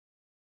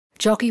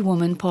Jockey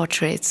Woman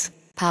Portraits,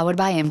 powered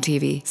by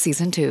MTV,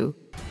 Season 2.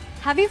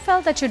 Have you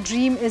felt that your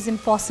dream is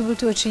impossible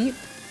to achieve?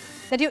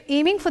 That you're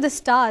aiming for the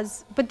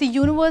stars, but the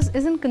universe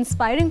isn't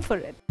conspiring for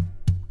it?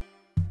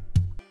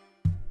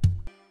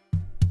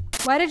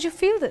 Why did you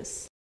feel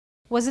this?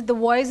 Was it the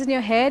voice in your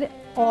head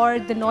or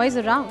the noise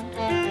around?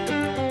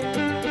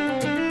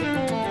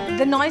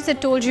 The noise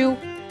that told you,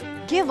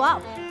 give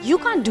up, you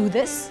can't do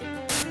this.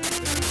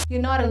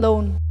 You're not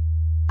alone.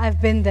 I've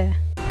been there.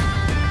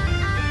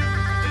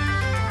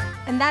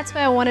 And that's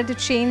why I wanted to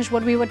change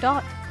what we were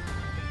taught.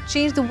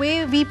 Change the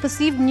way we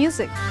perceived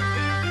music.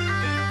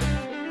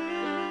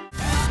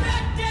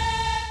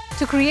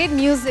 To create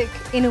music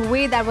in a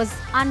way that was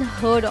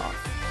unheard of.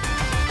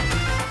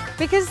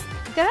 Because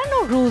there are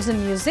no rules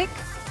in music.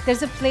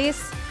 There's a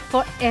place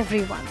for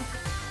everyone.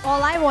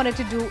 All I wanted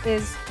to do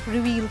is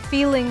reveal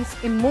feelings,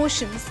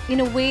 emotions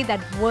in a way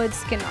that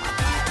words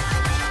cannot.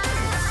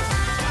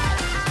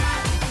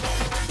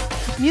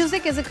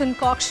 Music is a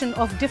concoction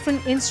of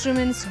different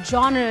instruments,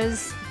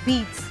 genres,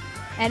 beats,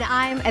 and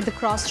I'm at the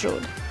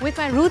crossroad. With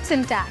my roots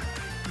intact,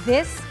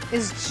 this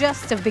is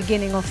just the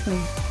beginning of me.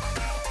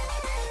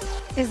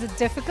 Is it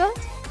difficult?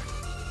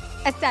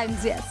 At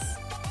times, yes.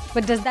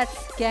 But does that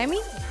scare me?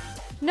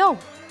 No,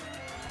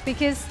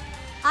 because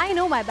I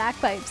know my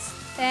bagpipes,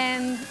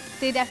 and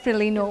they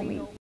definitely know me.